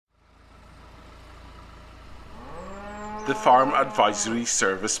the Farm Advisory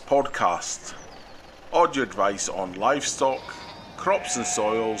Service podcast. Audio advice on livestock, crops and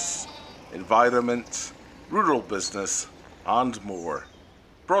soils, environment, rural business and more.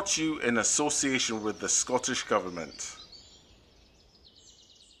 Brought to you in association with the Scottish Government.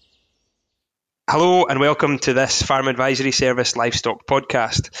 Hello and welcome to this Farm Advisory Service Livestock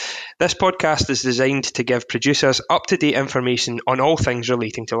podcast. This podcast is designed to give producers up-to-date information on all things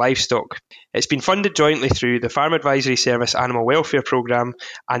relating to livestock. It's been funded jointly through the Farm Advisory Service Animal Welfare Programme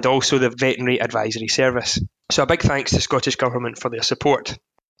and also the Veterinary Advisory Service. So a big thanks to Scottish Government for their support.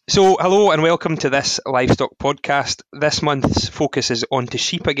 So hello and welcome to this livestock podcast. This month's focus is on to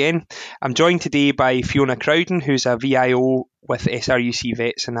sheep again. I'm joined today by Fiona Crowden, who's a VIO with SRUC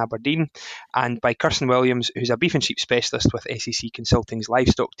Vets in Aberdeen, and by Kirsten Williams, who's a beef and sheep specialist with SAC Consulting's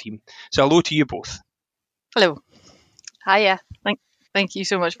livestock team. So hello to you both. Hello. Hiya. Thank you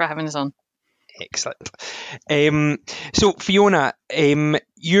so much for having us on. Excellent. So Fiona,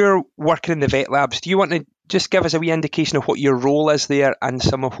 you're working in the vet labs. Do you want to just give us a wee indication of what your role is there and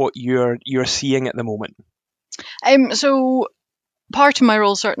some of what you're seeing at the moment? So part of my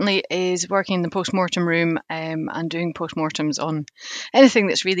role certainly is working in the post-mortem room and doing post-mortems on anything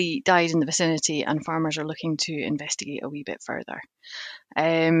that's really died in the vicinity and farmers are looking to investigate a wee bit further.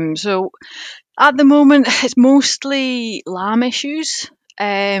 So at the moment it's mostly lamb issues.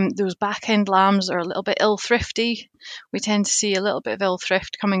 Those back-end lambs are a little bit ill-thrifty. We tend to see a little bit of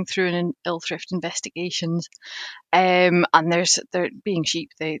ill-thrift coming through in ill-thrift investigations. And they're being sheep,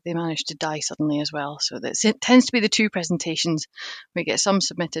 they manage to die suddenly as well. So it tends to be the two presentations. We get some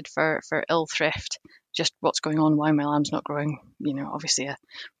submitted for ill-thrift, just what's going on, why my lamb's not growing. You know, obviously a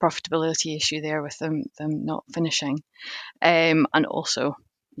profitability issue there with them not finishing. And also,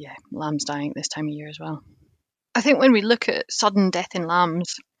 lambs dying at this time of year as well. I think when we look at sudden death in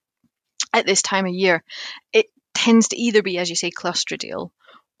lambs at this time of year, it tends to either be, as you say, Clostridial,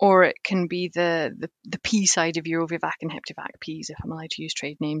 or it can be the P side of your Ovivac and Heptivac Ps, if I'm allowed to use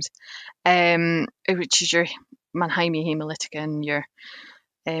trade names, which is your Mannheimia hemolytica and your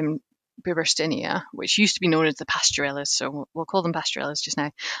Biberstinia, which used to be known as the Pasturellas, so we'll call them Pasturellas just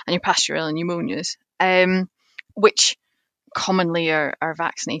now, and your Pasturella pneumonias, which commonly are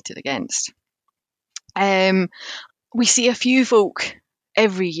vaccinated against. We see a few folk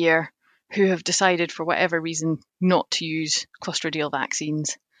every year who have decided for whatever reason not to use Clostridial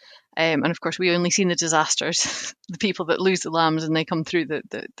vaccines. And of course, we only see the disasters, the people that lose the lambs and they come through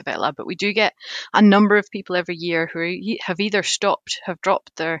the vet lab. But we do get a number of people every year who have either have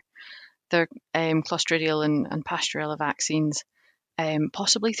dropped their Clostridial and Pasturella vaccines,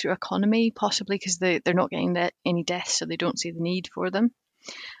 possibly through economy, possibly because they're not getting any deaths, so they don't see the need for them.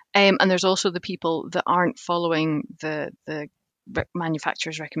 And there's also the people that aren't following the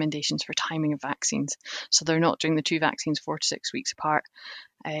manufacturer's recommendations for timing of vaccines. So they're not doing the two vaccines 4 to 6 weeks apart.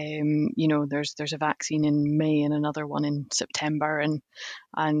 There's a vaccine in May and another one in September, and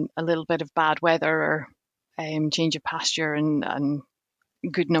a little bit of bad weather or change of pasture, and a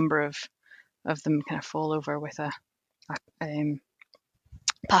good number of them kind of fall over with a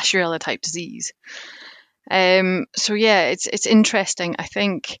Pasturella type disease. It's interesting. I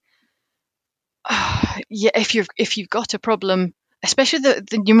think, if you've got a problem, especially the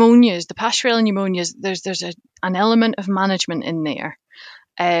pneumonias, the Pasturella pneumonias, there's an element of management in there.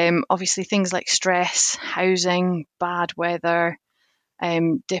 Obviously things like stress, housing, bad weather,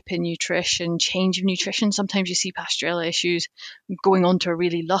 dip in nutrition, change of nutrition. Sometimes you see Pasturella issues going on to a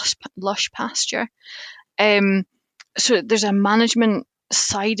really lush pasture. So there's a management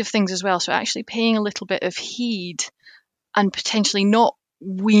side of things as well, so actually paying a little bit of heed and potentially not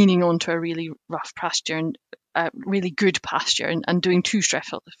weaning onto a really rough pasture and a really good pasture and doing two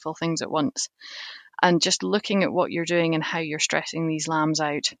stressful things at once, and just looking at what you're doing and how you're stressing these lambs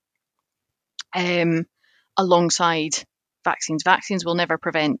out alongside vaccines will never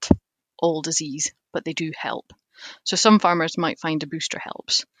prevent all disease, but they do help. So some farmers might find a booster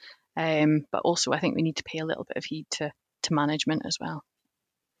helps, but also I think we need to pay a little bit of heed to management as well.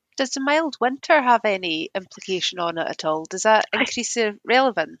 Does the mild winter have any implication on it at all? Does that increase the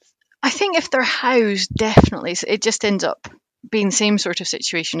relevance? I think if they're housed, definitely. So it just ends up being the same sort of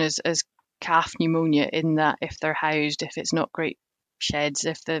situation as calf pneumonia, in that if they're housed, if it's not great sheds,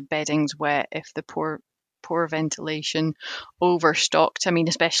 if the bedding's wet, if the poor ventilation, overstocked. I mean,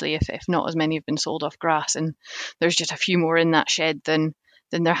 especially if not as many have been sold off grass and there's just a few more in that shed than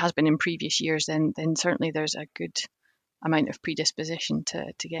there has been in previous years, then certainly there's a good amount of predisposition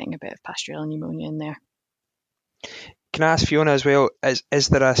to getting a bit of Pasturella pneumonia in there. Can I ask Fiona as well, is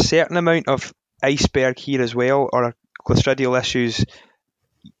there a certain amount of iceberg here as well, or Clostridial issues,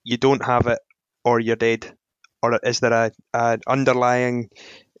 you don't have it or you're dead? or is there a underlying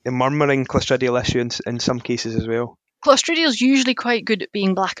murmuring clostridial issue in some cases as well? Clostridial is usually quite good at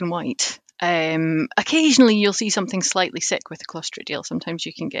being black and white. Occasionally you'll see something slightly sick with a clostridial. Sometimes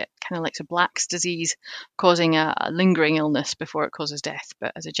you can get kind of like a Black's disease causing a lingering illness before it causes death.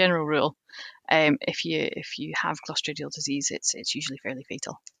 But as a general rule, if you have clostridial disease, it's usually fairly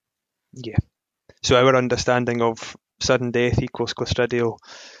fatal. Yeah. So our understanding of sudden death equals clostridial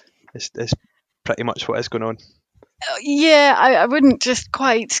is pretty much what is going on. Yeah, I wouldn't just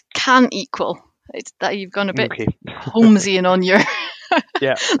quite can't equal. It's that you've gone a bit Okay. Holmesian on your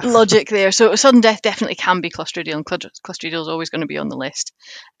Yeah. logic there. So sudden death definitely can be clostridial, and clostridial is always going to be on the list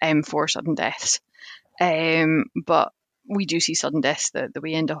for sudden deaths. But we do see sudden deaths that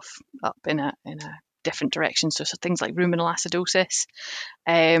we end up in a different direction. So things like ruminal acidosis.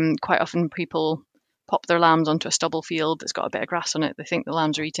 Quite often people pop their lambs onto a stubble field that's got a bit of grass on it. They think the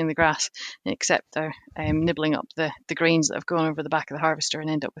lambs are eating the grass, except they're nibbling up the grains that have gone over the back of the harvester and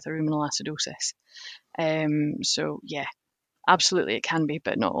end up with a ruminal acidosis. So yeah, absolutely it can be,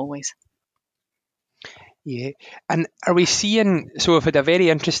 but not always. Yeah. And are we seeing, so we've had a very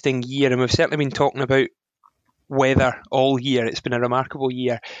interesting year, and we've certainly been talking about weather all year. It's been a remarkable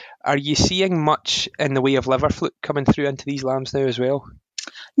year. Are you seeing much in the way of liver fluke coming through into these lambs now as well?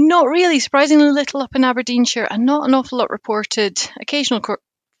 Not really, surprisingly little up in Aberdeenshire, and not an awful lot reported. Occasional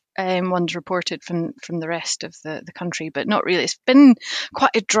ones reported from the rest of the country, but not really. It's been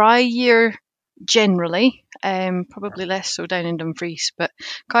quite a dry year generally, probably less so down in Dumfries, but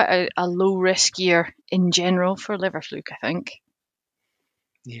quite a low risk year in general for liver fluke, I think.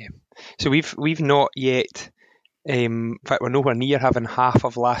 Yeah. So we've not yet, in fact, we're nowhere near having half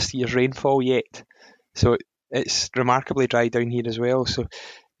of last year's rainfall yet. So it's remarkably dry down here as well. So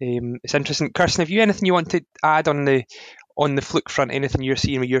it's interesting. Kirsten, have you anything you want to add on the fluke front? Anything you're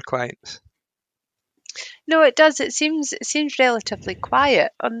seeing with your clients? No, it does. It seems relatively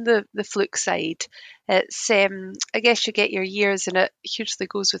quiet on the fluke side. It's I guess you get your years, and it hugely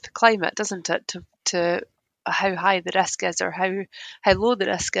goes with the climate, doesn't it? To how high the risk is or how low the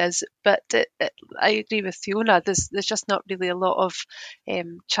risk is. But I agree with Fiona. There's just not really a lot of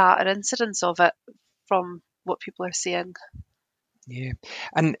chat or incidence of it from what people are saying. Yeah.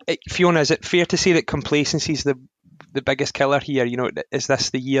 And Fiona, is it fair to say that complacency is the biggest killer here? You know, is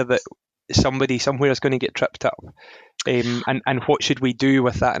this the year that somebody somewhere is going to get tripped up? And what should we do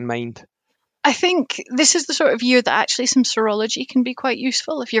with that in mind? I think this is the sort of year that actually some serology can be quite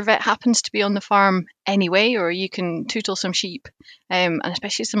useful if your vet happens to be on the farm anyway, or you can tootle some sheep, and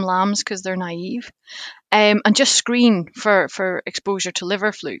especially some lambs because they're naive, and just screen for exposure to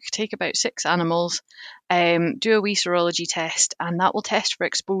liver fluke. Take about 6 animals, do a wee serology test, and that will test for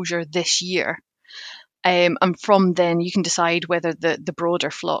exposure this year. And from then you can decide whether the broader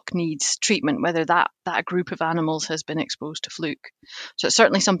flock needs treatment, whether that group of animals has been exposed to fluke. So it's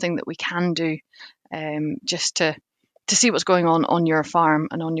certainly something that we can do, just to see what's going on your farm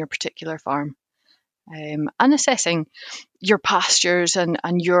and on your particular farm. And assessing your pastures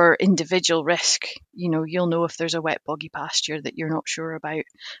and your individual risk. You know, you'll know if there's a wet boggy pasture that you're not sure about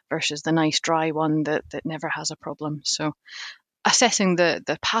versus the nice dry one that never has a problem. So assessing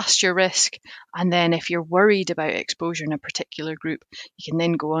the pasture risk, and then if you're worried about exposure in a particular group, you can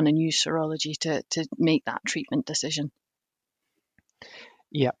then go on and use serology to make that treatment decision.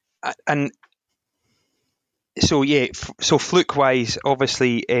 Yeah. And so so fluke wise,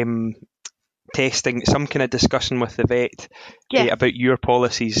 obviously testing, some kind of discussion with the vet about your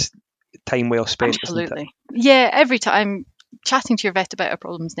policies, time well spent. Absolutely. Yeah, every time chatting to your vet about a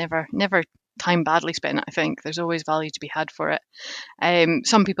problem's never time badly spent. I think there's always value to be had for it.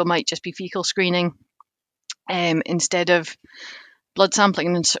 Some people might just be fecal screening instead of blood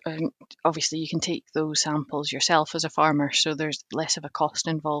sampling, and obviously you can take those samples yourself as a farmer, so there's less of a cost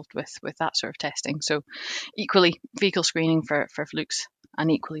involved with that sort of testing. So equally, fecal screening for flukes, an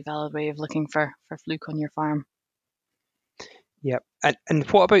equally valid way of looking for fluke on your farm. Yeah. And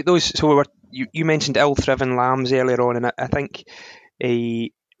what about those, so you mentioned ill-thriven lambs earlier on, and I think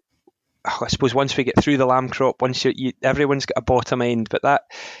I suppose once we get through the lamb crop, once everyone's got a bottom end, but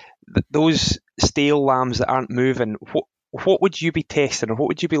those stale lambs that aren't moving, what would you be testing, or what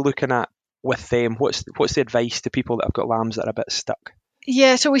would you be looking at with them? What's the advice to people that have got lambs that are a bit stuck?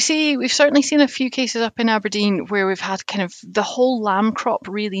 Yeah, so we've certainly seen a few cases up in Aberdeen where we've had kind of the whole lamb crop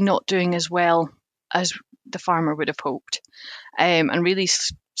really not doing as well as the farmer would have hoped, and really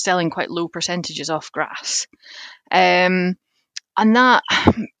selling quite low percentages off grass. And that,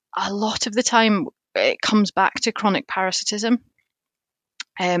 a lot of the time, it comes back to chronic parasitism.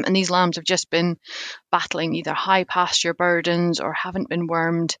 And these lambs have just been battling either high pasture burdens or haven't been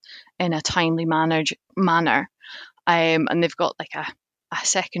wormed in a timely manner. And they've got like a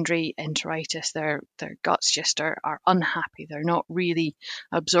secondary enteritis. Their guts just are unhappy. They're not really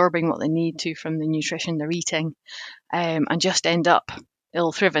absorbing what they need to from the nutrition they're eating, and just end up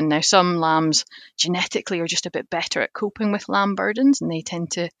ill-thriven. Now, some lambs genetically are just a bit better at coping with lamb burdens, and they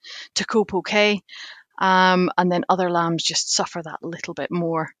tend to cope okay. And then other lambs just suffer that little bit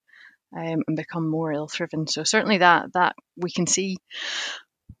more, and become more ill-thriven. So certainly that we can see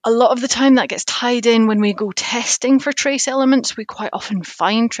a lot of the time that gets tied in when we go testing for trace elements. We quite often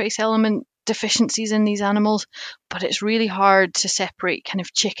find trace element deficiencies in these animals, but it's really hard to separate kind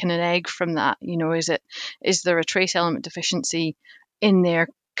of chicken and egg from that. Is there a trace element deficiency in there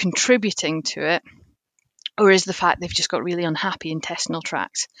contributing to it, or is the fact they've just got really unhappy intestinal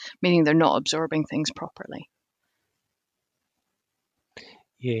tracts, meaning they're not absorbing things properly?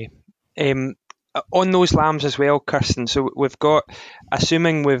 Yeah. On those lambs as well, Kirsten, so we've got,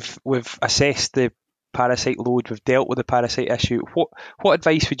 assuming we've assessed the parasite load, we've dealt with the parasite issue, what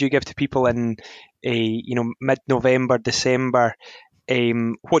advice would you give to people in mid-November, December?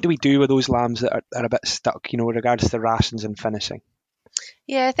 What do we do with those lambs that are a bit stuck, with regards to rations and finishing?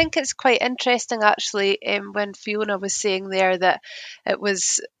 Yeah, I think it's quite interesting actually, when Fiona was saying there that it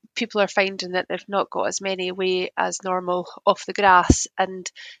was people are finding that they've not got as many away as normal off the grass, and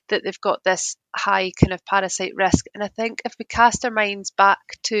that they've got this high kind of parasite risk. And I think if we cast our minds back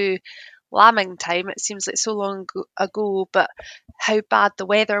to lambing time, it seems like so long ago, but how bad the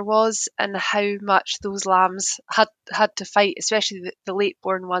weather was and how much those lambs had to fight, especially the late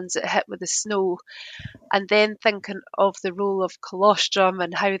born ones that hit with the snow. And then thinking of the role of colostrum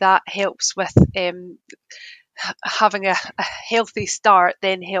and how that helps with having a healthy start,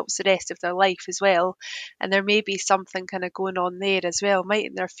 then helps the rest of their life as well. And there may be something kind of going on there as well,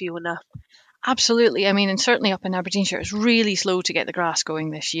 mightn't there, Fiona? Absolutely. I mean, and certainly up in Aberdeenshire, it's really slow to get the grass going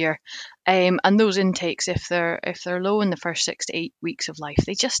this year. And those intakes, if they're low in the first 6 to 8 weeks of life,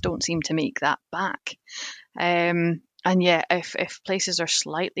 they just don't seem to make that back. And yeah, if places are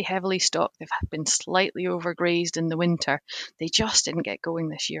slightly heavily stocked, they've been slightly overgrazed in the winter, they just didn't get going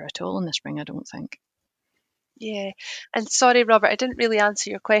this year at all in the spring, I don't think. Yeah, and sorry, Robert, I didn't really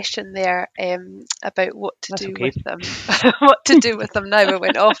answer your question there about what to That's do okay. with them. What to do with them now? I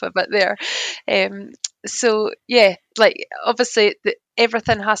went off a bit there. So yeah, like obviously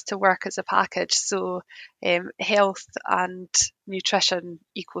everything has to work as a package. So health and nutrition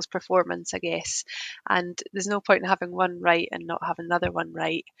equals performance, I guess. And there's no point in having one right and not having another one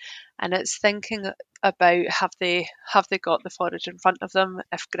right. And it's thinking about have they got the forage in front of them?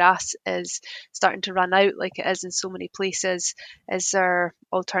 If grass is starting to run out like it is in so many places, is there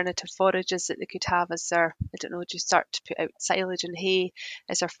alternative forages that they could have? Is there, I don't know, do you start to put out silage and hay?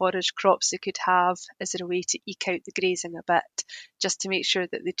 Is there forage crops they could have? Is there a way to eke out the grazing a bit just to make sure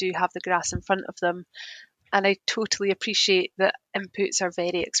that they do have the grass in front of them? And I totally appreciate that inputs are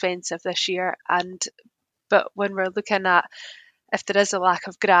very expensive this year, but when we're looking at if there is a lack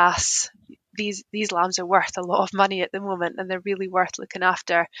of grass, these lambs are worth a lot of money at the moment, and they're really worth looking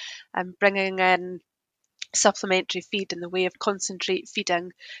after. And bringing in supplementary feed in the way of concentrate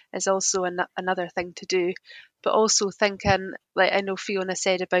feeding is also another thing to do. But also thinking, like I know Fiona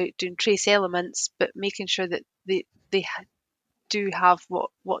said about doing trace elements, but making sure that they do have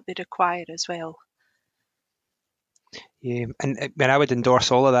what they require as well. Yeah, and I would endorse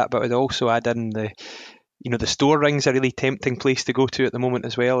all of that, but I would also add in the store ring's a really tempting place to go to at the moment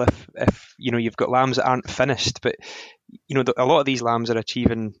as well. If you've got lambs that aren't finished, but a lot of these lambs are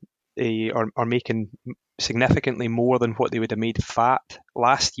achieving or making significantly more than what they would have made fat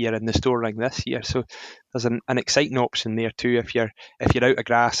last year in the store ring this year. So there's an exciting option there too if you're out of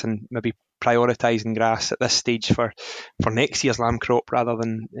grass, and maybe prioritising grass at this stage for next year's lamb crop rather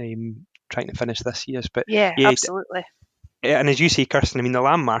than trying to finish this year's. But yeah, absolutely. And as you say, Kirsten, I mean, the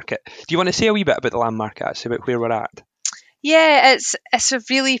lamb market. Do you want to say a wee bit about the lamb market, actually, about where we're at? Yeah, it's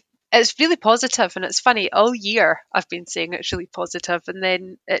really positive, and it's funny. All year I've been saying it's really positive, and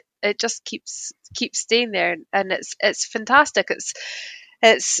then it just keeps staying there, and it's fantastic.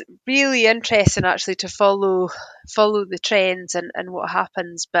 It's really interesting actually to follow the trends and what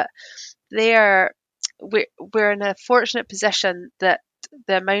happens. But we're in a fortunate position that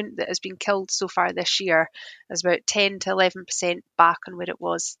the amount that has been killed so far this year is about 10 to 11% back on where it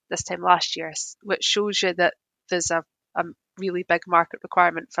was this time last year, which shows you that there's a really big market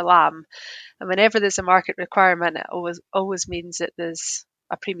requirement for lamb. And whenever there's a market requirement, it always means that there's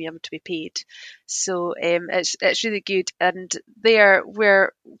a premium to be paid. So it's really good. And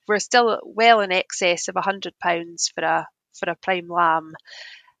we're still well in excess of £100 for for a prime lamb.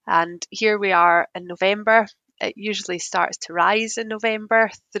 And here we are in November. It usually starts to rise in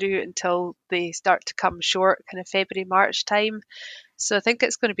November through until they start to come short kind of February, March time. So I think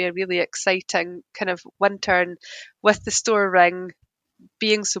it's going to be a really exciting kind of winter, and with the store ring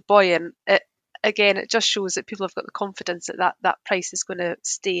being so buoyant, it just shows that people have got the confidence that price is going to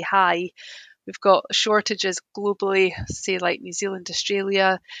stay high. We've got shortages globally, say like New Zealand,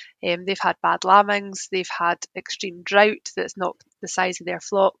 Australia. They've had bad lambings, they've had extreme drought that's knocked the size of their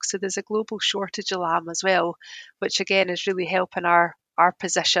flock. So there's a global shortage of lamb as well, which again is really helping our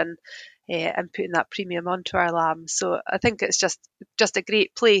position and putting that premium onto our lamb. So I think it's just a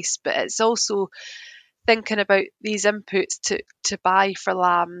great place, but it's also thinking about these inputs to buy for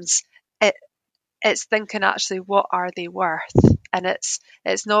lambs. It's thinking actually what are they worth, and it's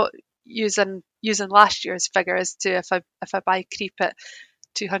not using last year's figures to if I buy creep at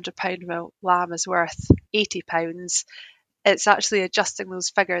 £200, my lamb is worth £80. It's actually adjusting those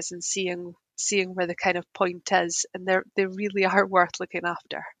figures and seeing where the kind of point is, and they really are worth looking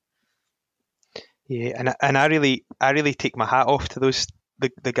after. Yeah, and I really take my hat off to those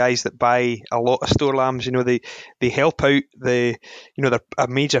the guys that buy a lot of store lambs. You know, they help out they're a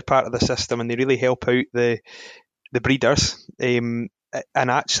major part of the system, and they really help out the breeders. And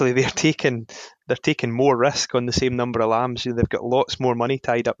actually, they're taking more risk on the same number of lambs. You know, they've got lots more money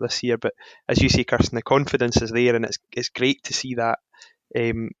tied up this year. But as you say, Kirsten, the confidence is there, and it's great to see that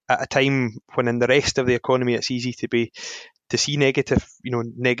at a time when in the rest of the economy it's easy to see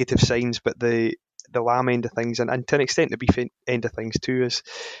negative signs, but the lamb end of things, and to an extent the beef end of things too, is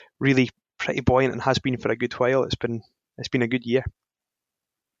really pretty buoyant and has been for a good while. It's been a good year.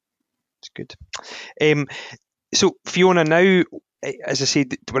 It's good. So Fiona, now, as I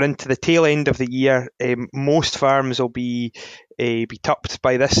said, we're into the tail end of the year. Most farms will be tupped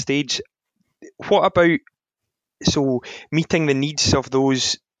by this stage. What about meeting the needs of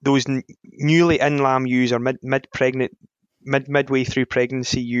those newly in lamb ewes or midway through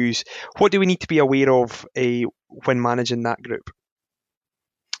pregnancy ewes? What do we need to be aware of when managing that group?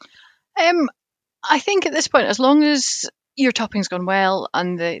 I think at this point, as long as your topping's gone well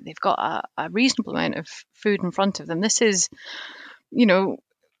and they've got a reasonable amount of food in front of them, this is,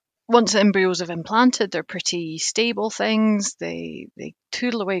 once the embryos have implanted, they're pretty stable things. They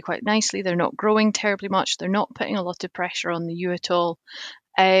toodle away quite nicely. They're not growing terribly much. They're not putting a lot of pressure on the ewe at all.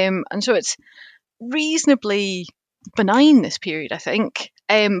 And so it's reasonably benign, this period, I think.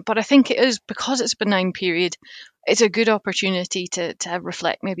 But I think it is, because it's a benign period, it's a good opportunity to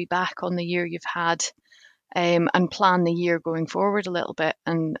reflect maybe back on the year you've had, and plan the year going forward a little bit.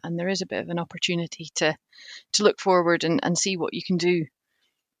 And there is a bit of an opportunity to look forward and see what you can do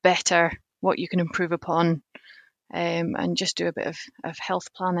better, what you can improve upon, and just do a bit of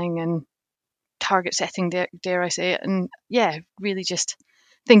health planning and target setting, dare I say it, and really just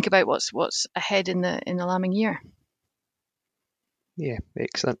think about what's ahead in the lambing year. Yeah,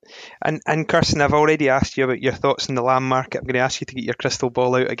 excellent. And Kirsten, I've already asked you about your thoughts on the lamb market. I'm going to ask you to get your crystal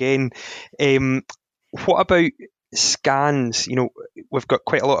ball out again. What about scans? We've got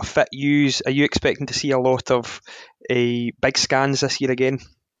quite a lot of fit ewes. Are you expecting to see a lot of big scans this year again?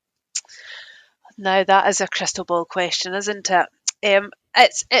 Now, that is a crystal ball question, isn't it?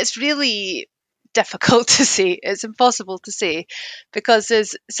 It's really difficult to say. It's impossible to say, because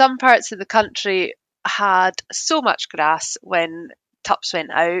there's some parts of the country had so much grass when tups went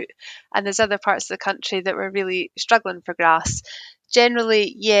out, and there's other parts of the country that were really struggling for grass.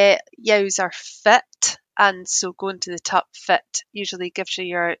 Generally, ewes are fit, and so going to the tup fit usually gives you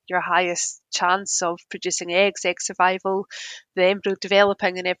your highest chance of producing eggs, egg survival, the embryo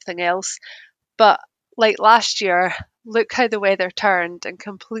developing and everything else. But like last year, look how the weather turned and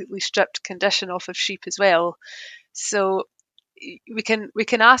completely stripped condition off of sheep as well. So we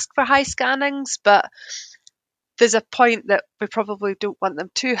can ask for high scannings, but there's a point that we probably don't want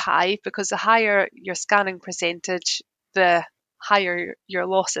them too high, because the higher your scanning percentage, the higher your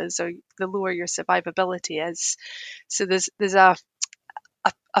losses, or the lower your survivability is. So there's a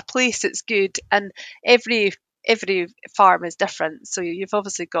place that's good, and every farm is different. So you've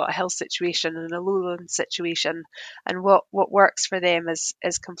obviously got a health situation and a lowland situation, and what works for them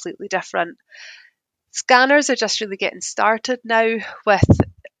is completely different. Scanners are just really getting started now, with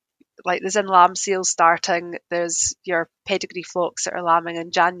there's in-lamb sales starting, there's your pedigree flocks that are lambing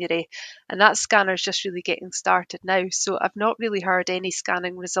in January, and that scanner's just really getting started now. So I've not really heard any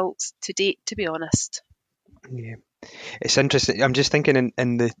scanning results to date, to be honest. Yeah, it's interesting. I'm just thinking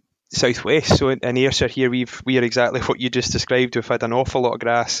in the southwest, so in Ayrshire here, we are exactly what you just described. We've had an awful lot of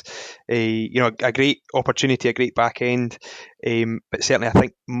grass, a great opportunity, a great back end, but certainly I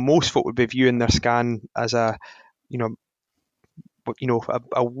think most folk would be viewing their scan as a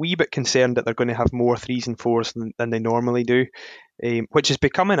a wee bit concerned that they're going to have more 3s and 4s than they normally do, which is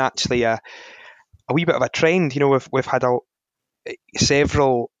becoming actually a wee bit of a trend. We've had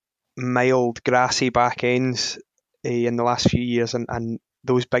several mild grassy back ends in the last few years, and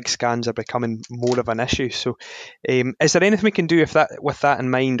those big scans are becoming more of an issue. So is there anything we can do with that in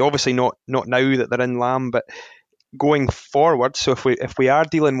mind? Obviously not now that they're in lamb, but going forward. So if we are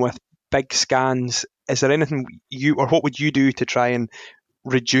dealing with big scans, is there anything what would you do to try and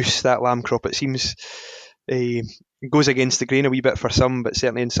reduce that lamb crop? It seems goes against the grain a wee bit for some, but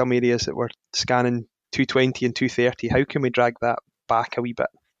certainly in some areas that we're scanning 220 and 230, how can we drag that back a wee bit?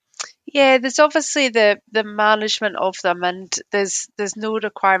 Yeah, there's obviously the management of them, and there's no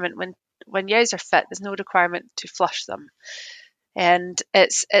requirement when ewes are fit. There's no requirement to flush them, and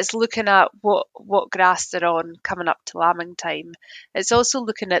it's looking at what grass they're on coming up to lambing time. It's also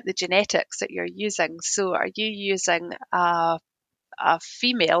looking at the genetics that you're using. So, are you using a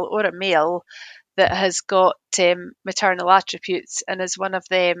female or a male that has got maternal attributes, and is one of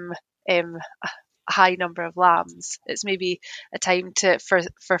them a high number of lambs? It's maybe a time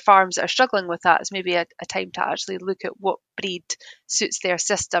for farms that are struggling with that, it's maybe a time to actually look at what breed suits their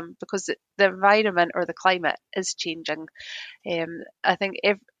system, because the environment or the climate is changing. I think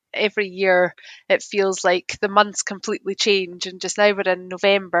every year it feels like the months completely change, and just now we're in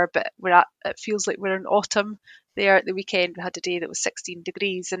November, but it feels like we're in autumn. There at the weekend we had a day that was 16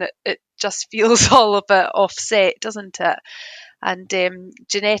 degrees, and it just feels all a bit offset, doesn't it? And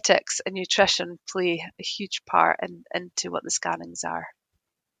genetics and nutrition play a huge part into what the scannings are.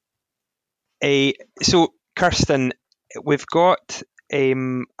 So Kirsten, we've got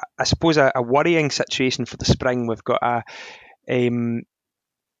I suppose a worrying situation for the spring. We've got a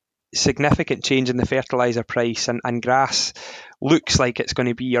significant change in the fertiliser price, and grass looks like it's going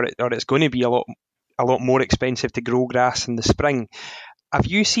to be, or it's going to be a lot more expensive to grow grass in the spring. Have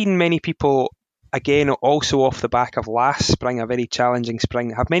you seen many people, again, also off the back of last spring, a very challenging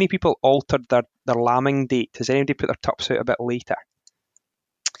spring, have many people altered their lambing date? Has anybody put their tups out a bit later?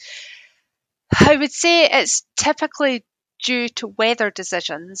 I would say it's typically due to weather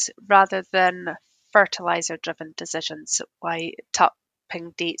decisions rather than fertiliser driven decisions why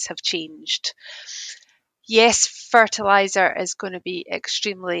tupping dates have changed. Yes, fertiliser is going to be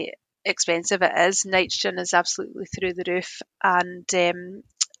extremely expensive. It is. Nitrogen is absolutely through the roof, and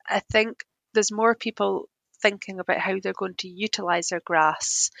I think there's more people thinking about how they're going to utilise their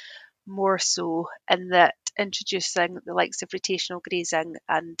grass more so, in that introducing the likes of rotational grazing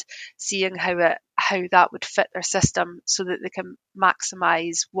and seeing how that would fit their system, so that they can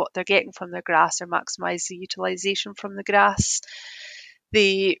maximise what they're getting from their grass or maximise the utilisation from the grass.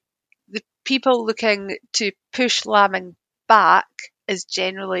 The people looking to push lambing back is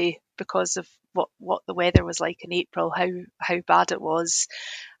generally because of what the weather was like in April, how bad it was,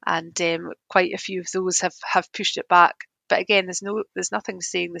 and quite a few of those have pushed it back. But again, there's nothing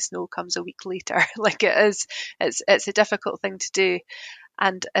saying the snow comes a week later. Like it is, it's a difficult thing to do.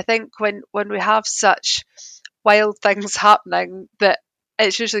 And I think when we have such wild things happening, that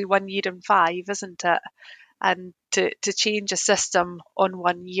it's usually 1 year in 5, isn't it? And to change a system on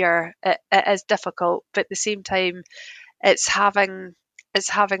 1 year, it is difficult. But at the same time, it's having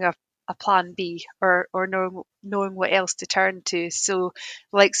a plan B, or knowing what else to turn to. So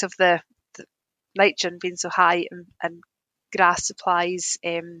the likes of the nitrogen being so high, and grass supplies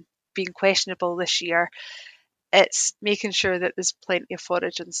being questionable this year, it's making sure that there's plenty of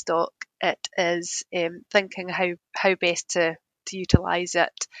forage in stock. It is thinking how best to utilise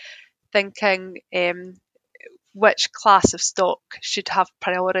it, thinking which class of stock should have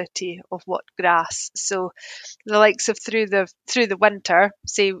priority of what grass. So the likes of through the winter,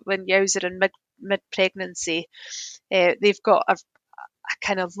 say when ewes are in mid pregnancy, they've got a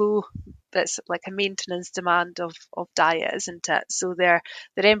kind of low, that's like a maintenance demand of diet, isn't it? So their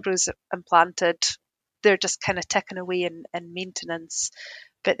embryos implanted, they're just kind of ticking away in maintenance.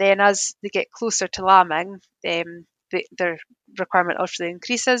 But then as they get closer to lambing, their requirement obviously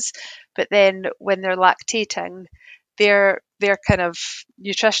increases. But then when they're lactating, their kind of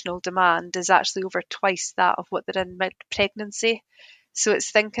nutritional demand is actually over twice that of what they're in mid-pregnancy. So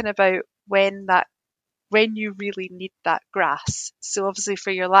it's thinking about when you really need that grass. So obviously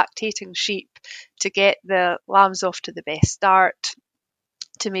for your lactating sheep, to get the lambs off to the best start,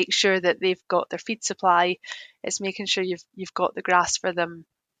 to make sure that they've got their feed supply, it's making sure you've got the grass for them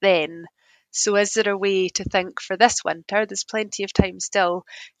then. So is there a way to think for this winter, there's plenty of time still,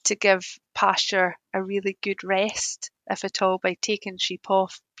 to give pasture a really good rest, if at all, by taking sheep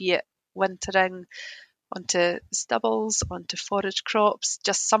off, be it wintering onto stubbles, onto forage crops,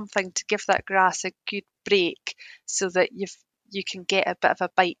 just something to give that grass a good break, so that you can get a bit of a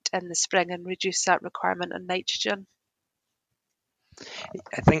bite in the spring and reduce that requirement on nitrogen.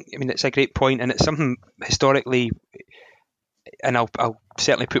 I think, it's a great point, and it's something historically, and I'll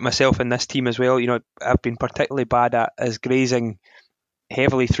certainly put myself in this team as well. I've been particularly bad at is grazing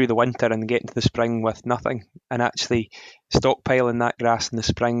heavily through the winter and getting to the spring with nothing, and actually stockpiling that grass in the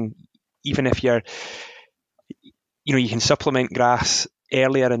spring, even if you can supplement grass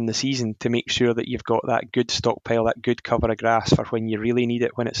earlier in the season to make sure that you've got that good stockpile, that good cover of grass for when you really need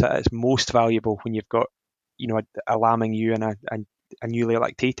it, when it's at its most valuable, when you've got a lambing ewe and a newly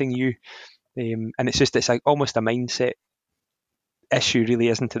lactating ewe. And it's almost a mindset issue, really,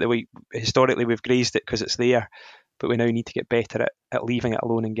 isn't it? That historically we've grazed it because it's there, but we now need to get better at leaving it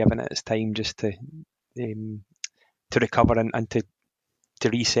alone and giving it its time just to recover and to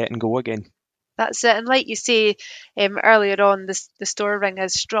reset and go again. That's it. And like you say earlier on, the store ring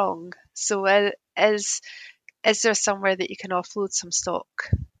is strong. So is there somewhere that you can offload some stock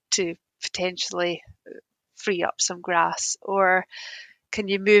to potentially free up some grass, or can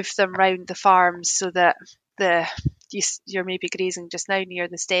you move them round the farm so that you're maybe grazing just now near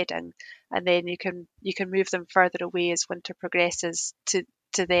the steading, and then you can move them further away as winter progresses to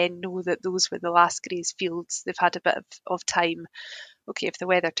then know that those were the last grazed fields. They've had a bit of time. Okay, if the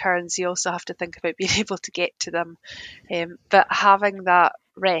weather turns, you also have to think about being able to get to them. But having that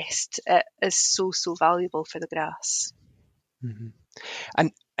rest is so valuable for the grass. Mm-hmm.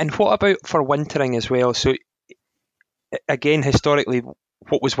 And what about for wintering as well? So again, historically,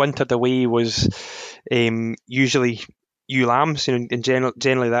 what was wintered away was usually ewe lambs. And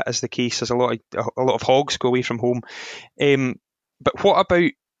generally that is the case. There's a lot of hogs go away from home. But what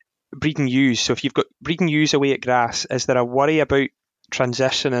about breeding ewes? So if you've got breeding ewes away at grass, is there a worry about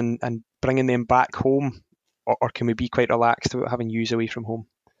transition and bringing them back home, or can we be quite relaxed about having ewes away from home?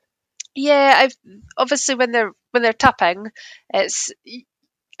 Yeah, obviously when they're tupping, it's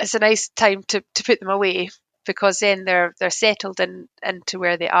a nice time to put them away, because then they're settled into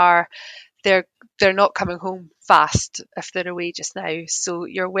where they are. They're not coming home fast if they're away just now. So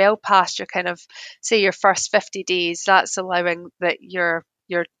you're well past your kind of, say, your first 50 days. That's allowing that your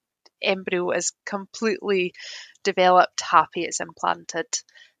embryo is completely developed, happy, it's implanted.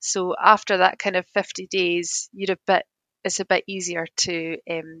 So after that kind of 50 days, it's a bit easier to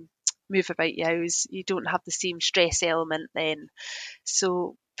move about ewes. You don't have the same stress element then.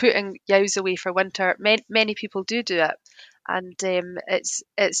 So putting ewes away for winter, many people do it, and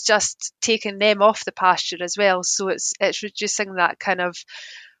it's just taking them off the pasture as well. So it's reducing that kind of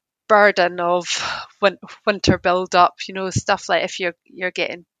burden of winter build up. Stuff like if you're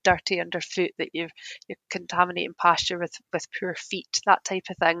getting dirty underfoot, that you're contaminating pasture with poor feet, that type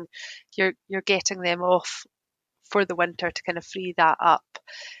of thing. You're getting them off for the winter to kind of free that up.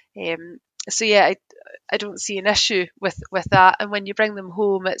 So yeah, I don't see an issue with that. And when you bring them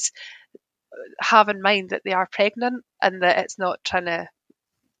home, it's have in mind that they are pregnant and that it's not trying to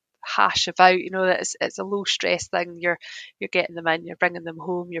hash about, that it's a low stress thing. You're getting them in, you're bringing them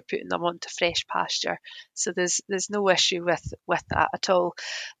home, you're putting them onto fresh pasture. So there's no issue with that at all.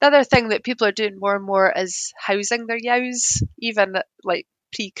 The other thing that people are doing more and more is housing their ewes, even like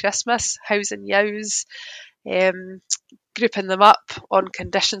pre-Christmas, housing ewes, grouping them up on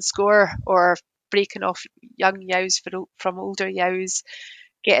condition score, or breaking off young ewes from older ewes,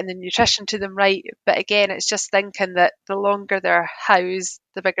 getting the nutrition to them right. But again, it's just thinking that the longer they're housed,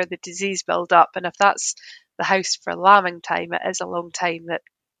 the bigger the disease build up. And if that's the house for lambing time, it is a long time that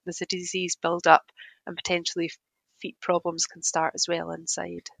there's a disease build up, and potentially feet problems can start as well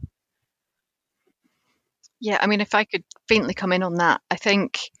inside. Yeah, if I could faintly come in on that, I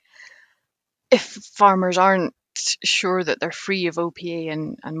think if farmers aren't sure that they're free of OPA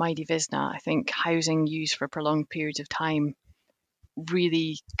and mydevisna, I think housing ewes for prolonged periods of time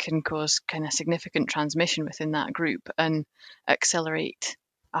really can cause kind of significant transmission within that group and accelerate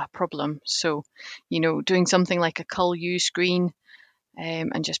a problem. So, doing something like a cull ewe screen,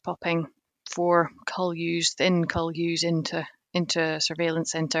 and just popping 4 cull ewes, thin cull ewes into a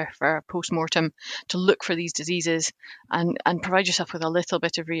surveillance centre for a post-mortem to look for these diseases, and provide yourself with a little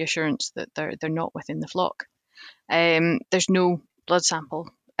bit of reassurance that they're not within the flock. There's no blood sample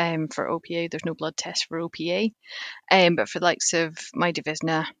for OPA. There's no blood test for OPA. But for the likes of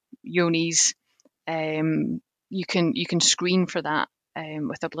mydevisna, Yonis, you can screen for that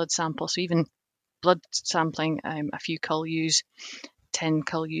with a blood sample. So even blood sampling a few cull ewes, 10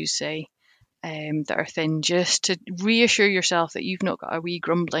 cull ewes, say, that are thin, just to reassure yourself that you've not got a wee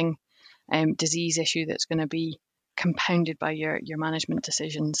grumbling disease issue that's going to be compounded by your management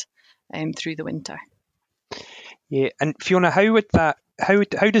decisions through the winter. Yeah, and Fiona, how would that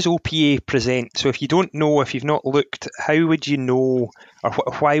how does OPA present? So if you don't know, if you've not looked, how would you know, or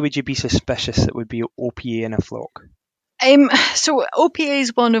why would you be suspicious that would be OPA in a flock? So OPA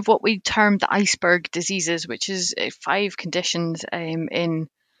is one of what we term the iceberg diseases, which is 5 conditions in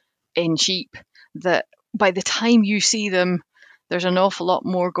sheep that by the time you see them, there's an awful lot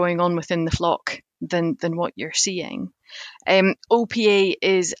more going on within the flock than what you're seeing. OPA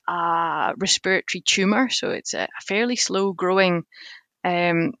is a respiratory tumour, so it's a fairly slow growing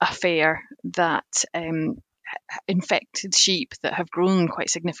affair that infected sheep that have grown quite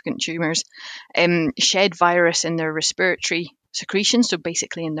significant tumours shed virus in their respiratory secretion, so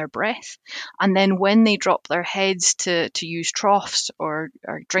basically in their breath, and then when they drop their heads to use troughs or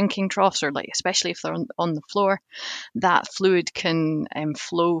drinking troughs, or like especially if they're on the floor, that fluid can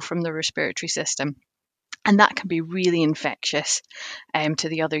flow from the respiratory system, and that can be really infectious to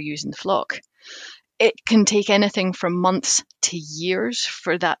the other ewes in the flock. It can take anything from months to years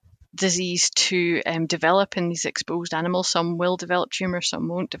for that disease to develop in these exposed animals. Some will develop tumours, some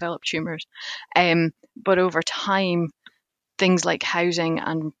won't develop tumours. But over time, things like housing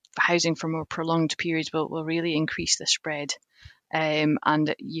for more prolonged periods will really increase the spread.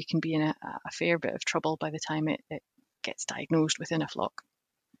 And you can be in a fair bit of trouble by the time it gets diagnosed within a flock.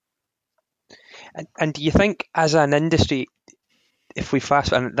 And do you think, as an industry, if we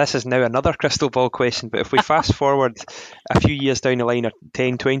and this is now another crystal ball question, but if we fast forward a few years down the line, or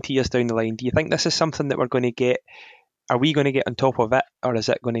 10, 20 years down the line, do you think this is something that we're going to get? Are we going to get on top of it, or is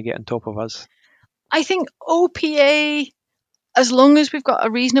it going to get on top of us? I think OPA, as long as we've got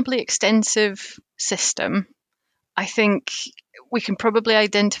a reasonably extensive system, I think we can probably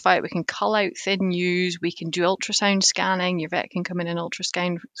identify it. We can cull out thin ewes. We can do ultrasound scanning. Your vet can come in and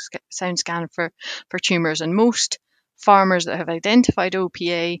ultrasound scan for tumours. And most farmers that have identified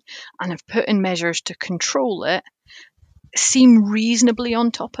OPA and have put in measures to control it seem reasonably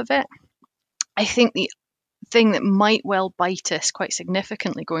on top of it. I think the thing that might well bite us quite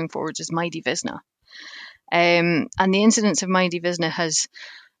significantly going forwards is Miedie-Wisner. And the incidence of Miedie-Wisner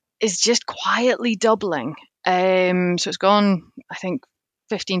is just quietly doubling. So it's gone, I think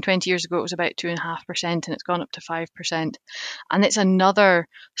 15, 20 years ago, it was about 2.5%, and it's gone up to 5%. And it's another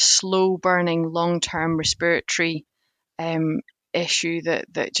slow burning, long-term respiratory issue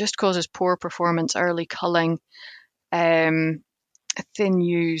that just causes poor performance, early culling, thin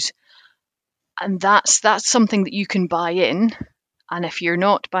ewes. And that's something that you can buy in. And if you're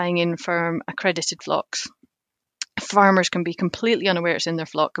not buying in from accredited flocks, farmers can be completely unaware it's in their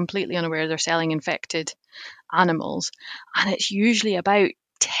flock, completely unaware they're selling infected animals. And it's usually about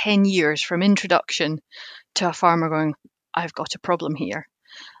 10 years from introduction to a farmer going, I've got a problem here.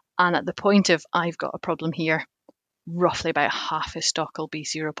 And at the point of I've got a problem here, roughly about half his stock will be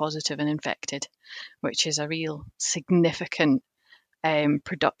seropositive and infected, which is a real significant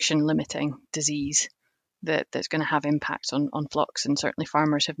production limiting disease that's going to have impacts on flocks. And certainly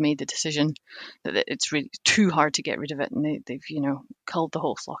farmers have made the decision that it's really too hard to get rid of it, and they've culled the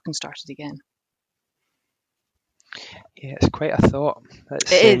whole flock and started again. Yeah, it's quite a thought.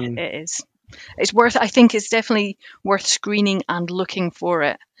 It is. It's worth. I think it's definitely worth screening and looking for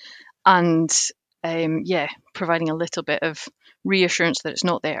it, and providing a little bit of reassurance that it's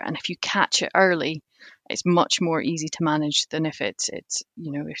not there. And if you catch it early, it's much more easy to manage than if it's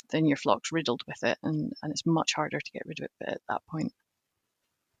if then your flock's riddled with it, and it's much harder to get rid of it at that point.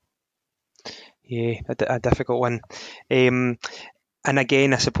 Yeah, a difficult one. And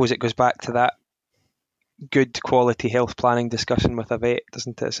again, I suppose it goes back to that good quality health planning discussion with a vet,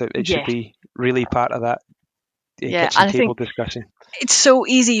 doesn't it? So it should be really part of that kitchen table discussion. It's so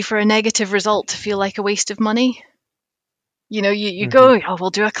easy for a negative result to feel like a waste of money. You go, we'll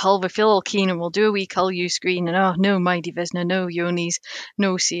do a cull, we feel all keen, and we'll do a wee cull ewe screen, and no Miedie-Wisner, no Johne's,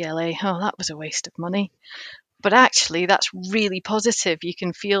 no CLA. Oh, that was a waste of money. But actually, that's really positive. You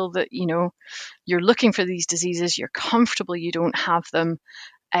can feel that, you're looking for these diseases, you're comfortable you don't have them,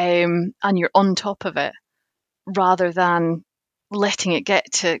 and you're on top of it, rather than letting it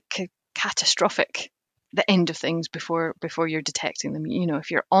get to catastrophic, the end of things before you're detecting them.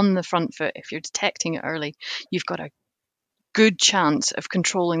 If you're on the front foot, if you're detecting it early, you've got a good chance of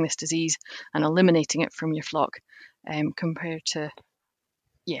controlling this disease and eliminating it from your flock, compared to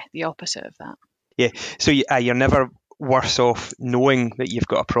the opposite of that. So you're never worse off knowing that you've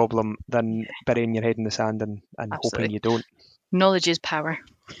got a problem than burying your head in the sand and hoping you don't. Knowledge is power.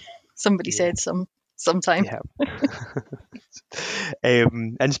 Somebody said sometime.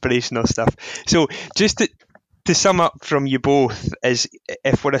 Inspirational stuff. So just to sum up from you both, is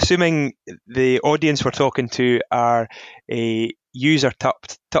if we're assuming the audience we're talking to are ewes are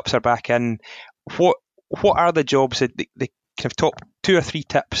tups are back in, what are the jobs that the kind of top 2 or 3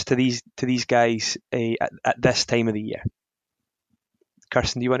 tips to these guys at this time of the year.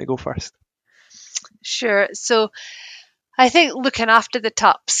 Kirsten, do you want to go first? Sure. So I think looking after the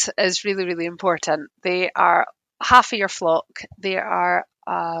tups is really, really important. They are half of your flock. They are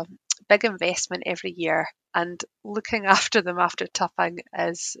a big investment every year, and looking after them after tupping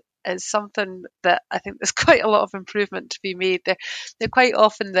is something that I think there's quite a lot of improvement to be made. They're quite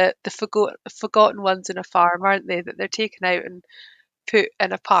often the forgotten ones in a farm, aren't they? That they're taken out and put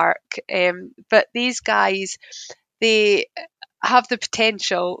in a park. But these guys, they have the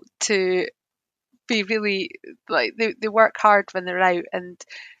potential to be really, like, they work hard when they're out, and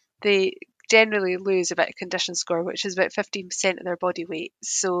they generally lose a bit of condition score, which is about 15% of their body weight.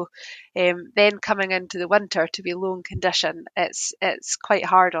 So then coming into the winter to be low in condition, it's quite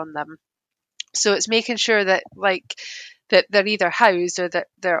hard on them. So it's making sure that that they're either housed or that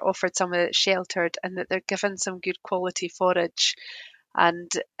they're offered somewhere that's sheltered, and that they're given some good quality forage.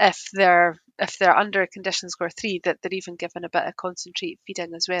 And if they're under condition score 3, that they're even given a bit of concentrate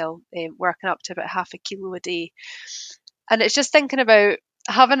feeding as well, working up to about half a kilo a day. And it's just thinking about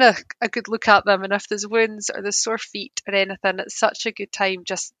having a good look at them, and if there's wounds or there's sore feet or anything, it's such a good time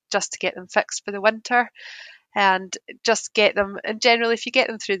just to get them fixed for the winter, and just get them. And generally, if you get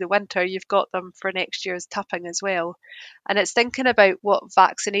them through the winter, you've got them for next year's tupping as well. And it's thinking about what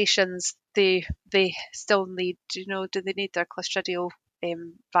vaccinations they still need. Do they need their clostridial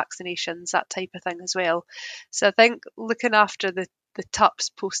vaccinations, that type of thing as well. So I think looking after the tups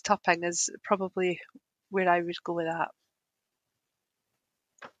post tupping is probably where I would go with that.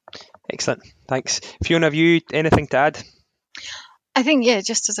 Excellent, thanks. Fiona, have you anything to add? I think, yeah,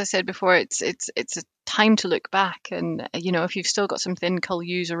 just as I said before, it's a time to look back, and if you've still got some thin cull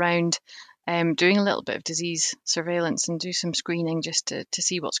ewes around, doing a little bit of disease surveillance and do some screening just to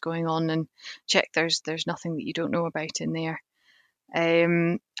see what's going on and check there's nothing that you don't know about in there.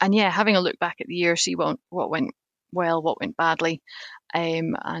 And yeah, having a look back at the year, see what went well, what went badly,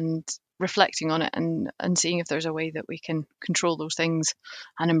 and reflecting on it and seeing if there's a way that we can control those things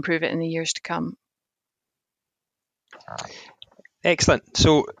and improve it in the years to come. Excellent.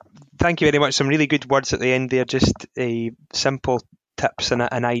 So thank you very much. Some really good words at the end there, just simple tips and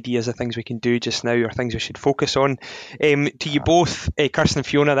ideas of things we can do just now, or things we should focus on. To you both, Kirsten and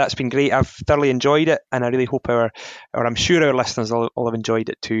Fiona, that's been great. I've thoroughly enjoyed it, and I really hope I'm sure our listeners will have enjoyed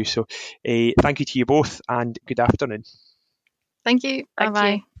it too. So thank you to you both, and good afternoon. Thank you.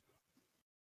 Bye-bye.